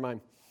kid. Never mind.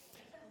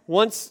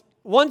 Once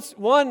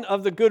one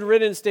of the Good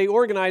Riddance Day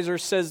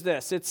organizers says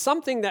this: it's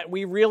something that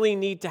we really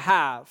need to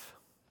have.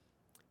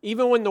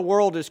 Even when the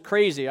world is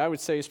crazy, I would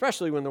say,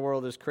 especially when the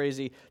world is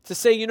crazy, to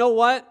say, you know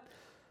what?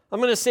 I'm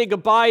going to say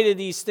goodbye to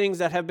these things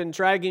that have been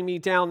dragging me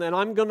down, and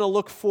I'm going to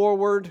look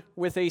forward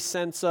with a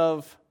sense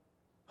of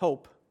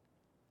hope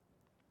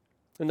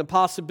and the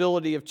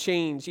possibility of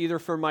change, either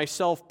for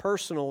myself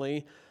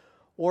personally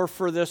or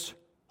for this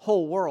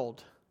whole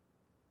world.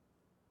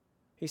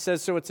 He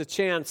says, so it's a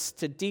chance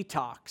to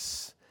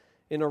detox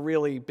in a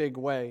really big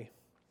way.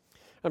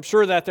 I'm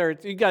sure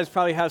that you guys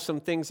probably have some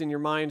things in your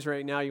minds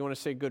right now you want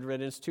to say good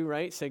riddance to,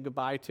 right? Say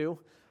goodbye to.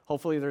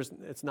 Hopefully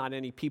it's not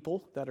any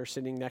people that are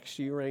sitting next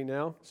to you right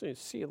now. So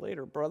see you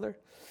later, brother.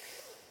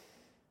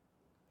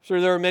 I'm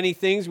sure there are many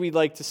things we'd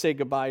like to say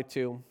goodbye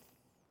to.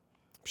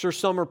 I'm sure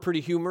some are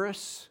pretty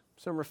humorous.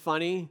 Some are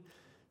funny.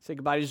 Say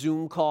goodbye to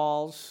Zoom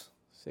calls.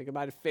 Say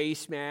goodbye to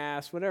face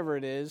masks, whatever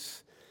it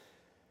is.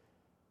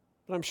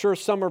 But I'm sure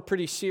some are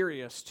pretty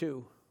serious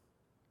too.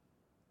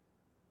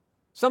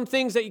 Some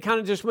things that you kind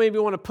of just maybe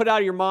want to put out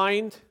of your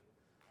mind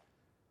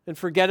and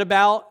forget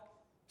about.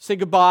 Say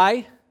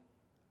goodbye.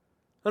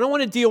 I don't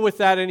want to deal with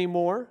that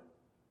anymore.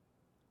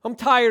 I'm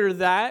tired of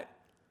that.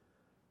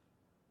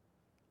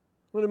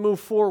 I'm going to move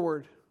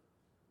forward.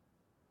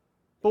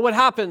 But what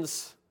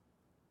happens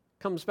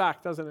comes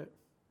back, doesn't it?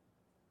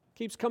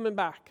 Keeps coming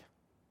back.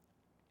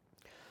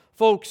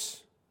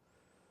 Folks,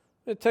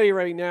 I'm going to tell you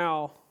right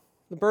now,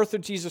 the birth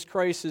of Jesus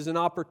Christ is an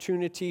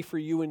opportunity for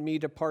you and me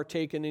to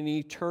partake in an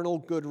eternal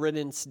Good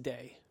Riddance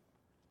Day.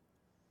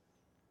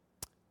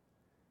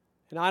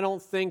 And I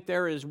don't think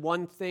there is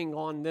one thing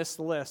on this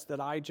list that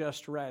I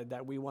just read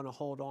that we want to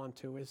hold on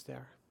to, is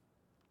there?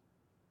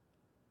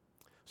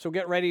 So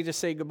get ready to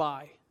say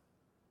goodbye.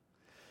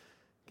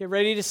 Get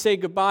ready to say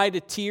goodbye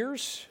to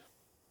tears.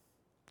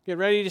 Get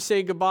ready to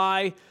say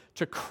goodbye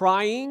to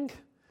crying.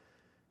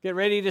 Get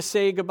ready to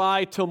say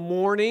goodbye to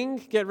mourning.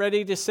 Get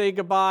ready to say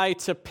goodbye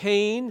to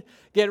pain.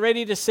 Get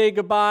ready to say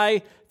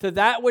goodbye to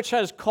that which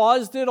has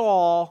caused it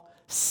all,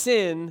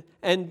 sin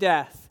and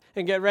death.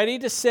 And get ready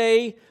to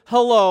say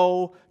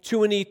hello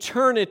to an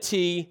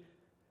eternity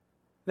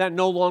that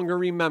no longer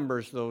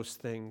remembers those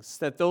things,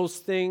 that those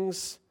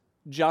things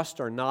just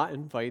are not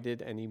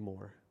invited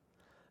anymore.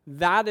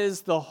 That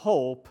is the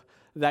hope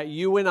that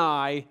you and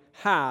I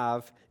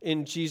have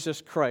in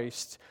Jesus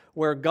Christ,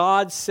 where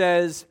God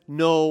says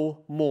no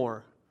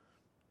more.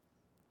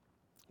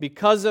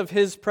 Because of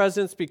His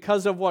presence,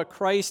 because of what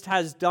Christ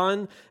has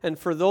done, and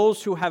for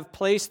those who have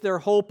placed their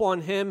hope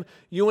on Him,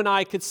 you and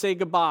I could say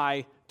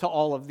goodbye to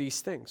all of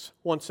these things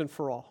once and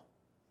for all.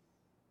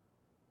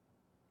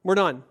 We're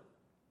done.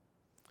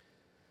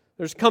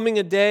 There's coming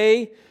a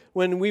day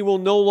when we will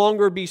no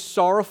longer be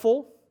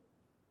sorrowful.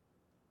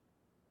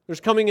 There's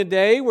coming a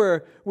day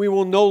where we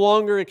will no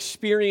longer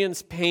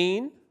experience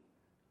pain.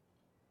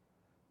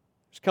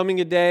 There's coming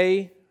a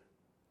day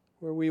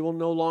where we will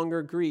no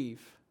longer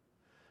grieve.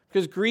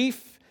 Because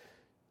grief,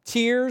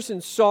 tears,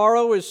 and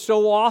sorrow is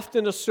so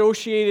often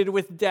associated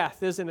with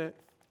death, isn't it?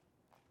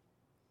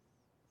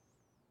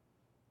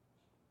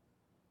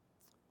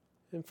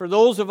 And for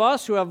those of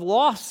us who have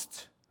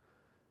lost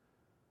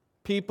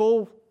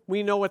people,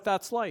 we know what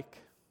that's like.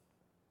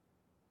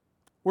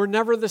 We're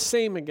never the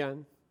same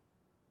again.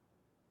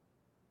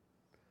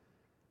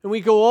 And we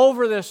go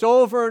over this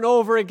over and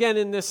over again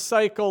in this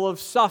cycle of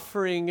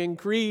suffering and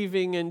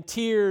grieving and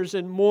tears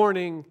and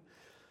mourning.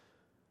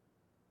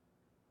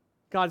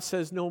 God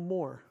says, no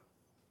more.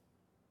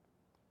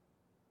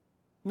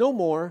 No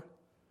more.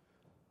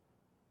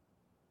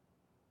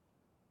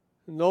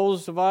 And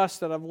those of us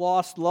that have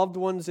lost loved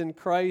ones in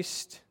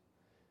Christ,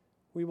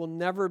 we will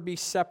never be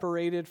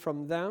separated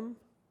from them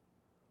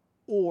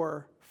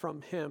or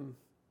from Him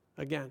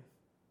again.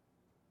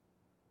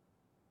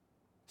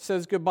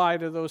 Says goodbye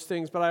to those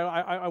things, but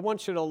I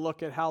want you to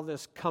look at how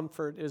this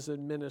comfort is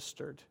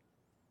administered.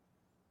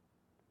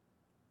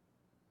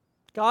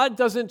 God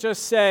doesn't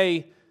just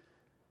say,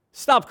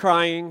 stop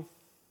crying.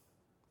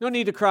 No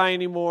need to cry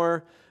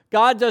anymore.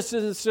 God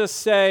doesn't just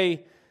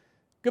say,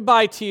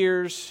 goodbye,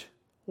 tears.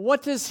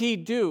 What does He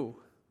do?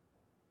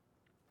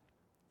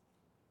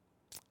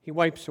 He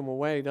wipes them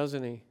away,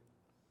 doesn't He?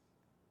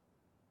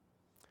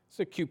 It's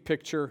a cute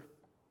picture.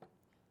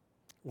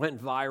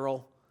 Went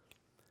viral.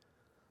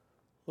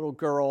 Little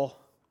girl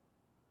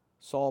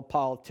saw a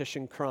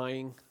politician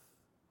crying.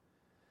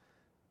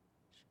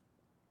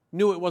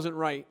 Knew it wasn't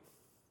right.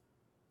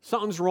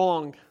 Something's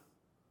wrong.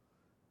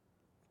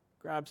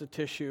 Grabs a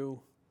tissue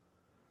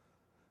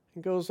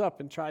and goes up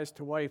and tries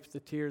to wipe the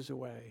tears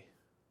away.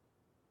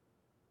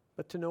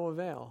 But to no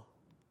avail.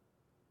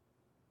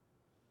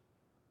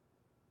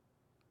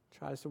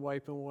 Tries to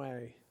wipe him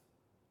away.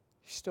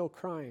 He's still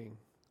crying.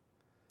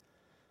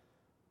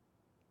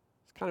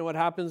 It's kind of what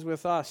happens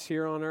with us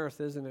here on earth,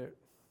 isn't it?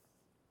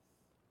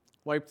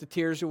 Wipe the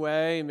tears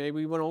away.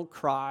 Maybe we don't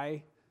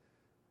cry.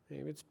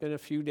 Maybe it's been a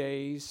few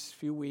days,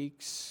 few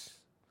weeks,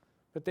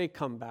 but they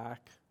come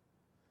back.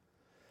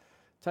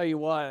 Tell you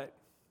what,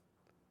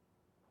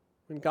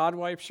 when God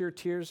wipes your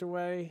tears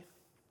away,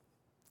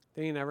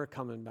 they ain't ever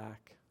coming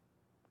back.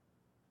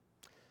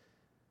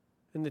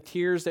 And the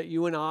tears that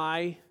you and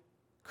I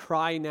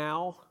cry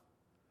now,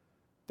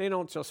 they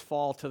don't just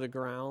fall to the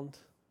ground.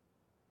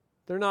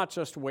 They're not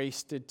just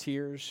wasted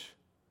tears.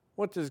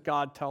 What does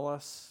God tell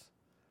us?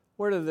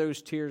 Where do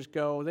those tears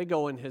go? They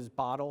go in His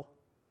bottle.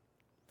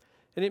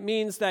 And it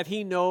means that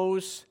He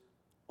knows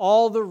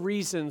all the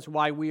reasons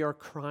why we are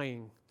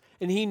crying.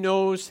 And He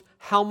knows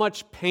how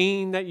much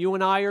pain that you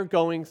and I are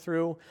going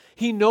through.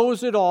 He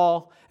knows it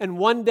all. And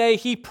one day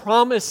He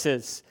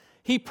promises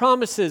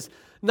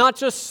not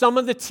just some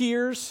of the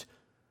tears,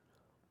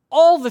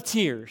 all the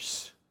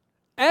tears,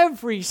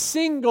 every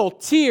single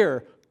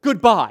tear,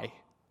 goodbye.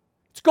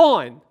 It's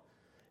gone.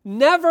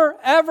 Never,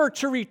 ever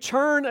to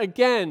return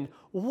again.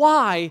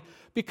 Why?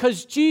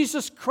 Because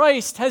Jesus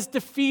Christ has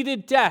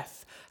defeated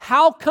death.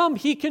 How come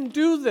He can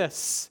do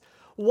this?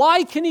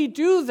 Why can He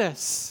do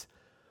this?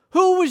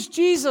 Who was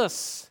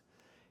Jesus?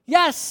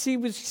 Yes,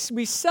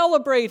 we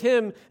celebrate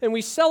Him and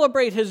we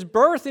celebrate His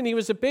birth, and He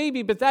was a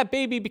baby, but that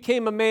baby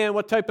became a man.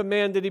 What type of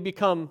man did He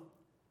become?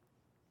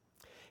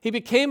 He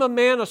became a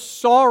man of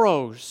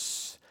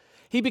sorrows.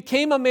 He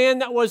became a man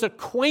that was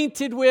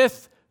acquainted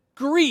with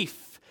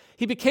grief.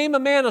 He became a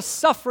man of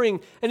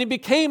suffering, and He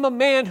became a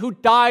man who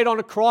died on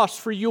a cross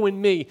for you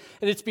and me.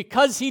 And it's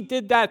because He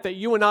did that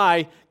you and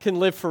I can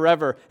live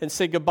forever and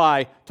say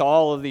goodbye to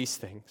all of these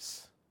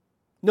things.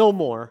 No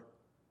more.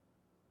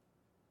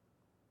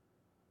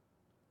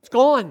 It's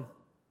gone.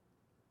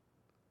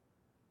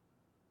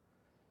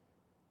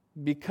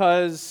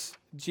 Because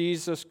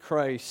Jesus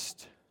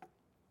Christ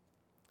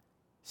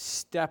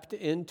stepped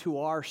into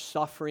our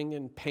suffering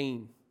and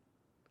pain,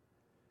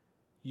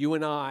 you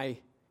and I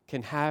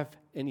can have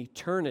an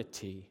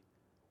eternity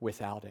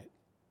without it.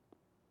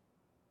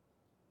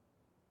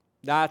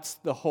 That's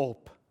the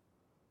hope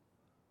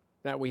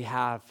that we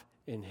have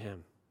in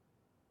Him.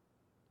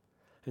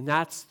 And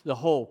that's the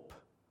hope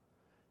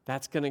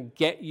that's going to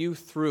get you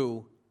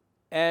through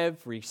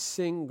every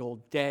single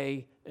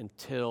day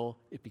until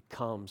it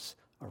becomes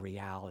a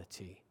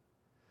reality.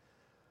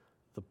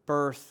 The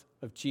birth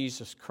of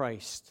Jesus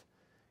Christ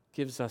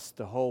gives us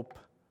the hope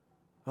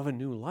of a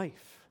new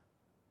life.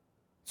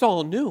 It's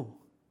all new.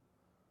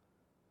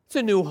 It's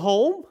a new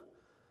home,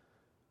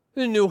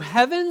 a new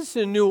heavens,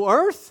 a new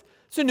earth.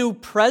 It's a new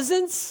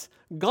presence,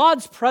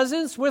 God's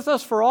presence with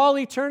us for all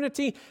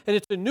eternity. And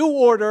it's a new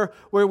order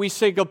where we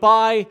say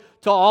goodbye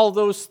to all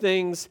those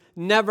things,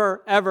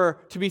 never, ever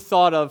to be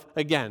thought of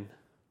again.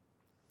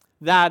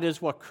 That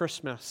is what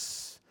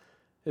Christmas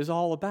is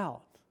all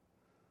about.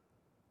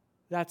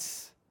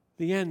 That's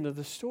the end of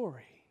the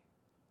story.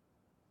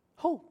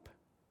 Hope.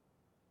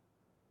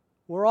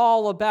 We're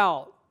all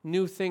about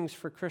new things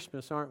for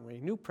Christmas, aren't we?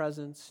 New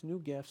presents, new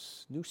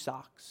gifts, new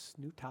socks,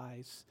 new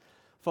ties.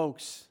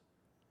 Folks,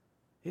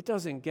 It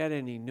doesn't get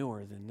any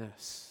newer than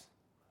this.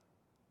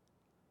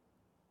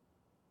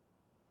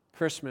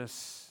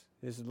 Christmas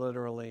is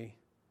literally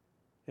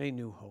a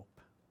new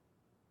hope,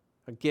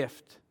 a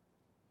gift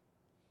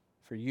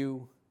for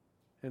you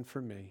and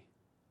for me.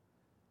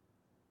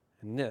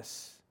 And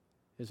this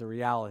is a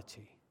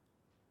reality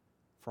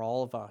for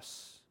all of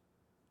us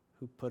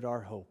who put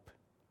our hope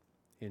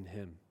in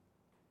Him.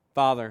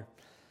 Father,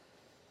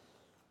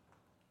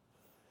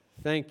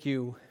 thank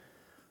you,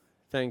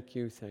 thank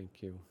you,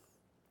 thank you.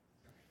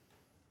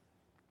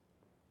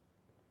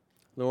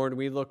 Lord,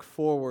 we look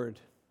forward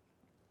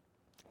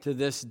to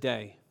this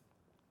day.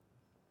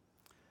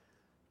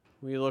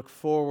 We look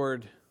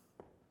forward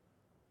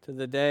to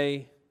the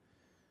day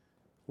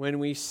when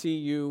we see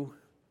you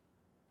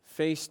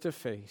face to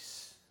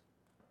face.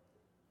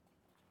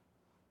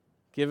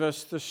 Give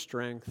us the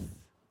strength.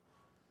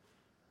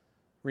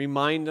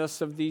 Remind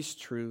us of these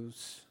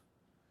truths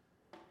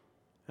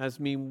as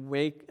we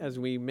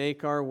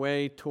make our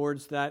way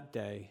towards that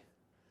day.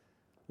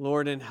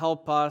 Lord, and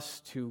help us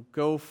to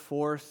go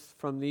forth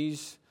from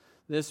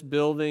this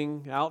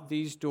building, out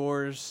these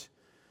doors,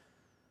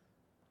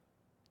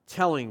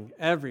 telling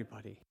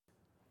everybody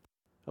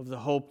of the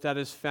hope that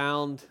is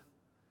found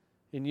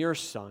in your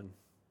Son,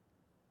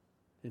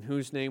 in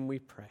whose name we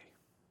pray.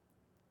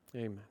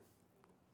 Amen.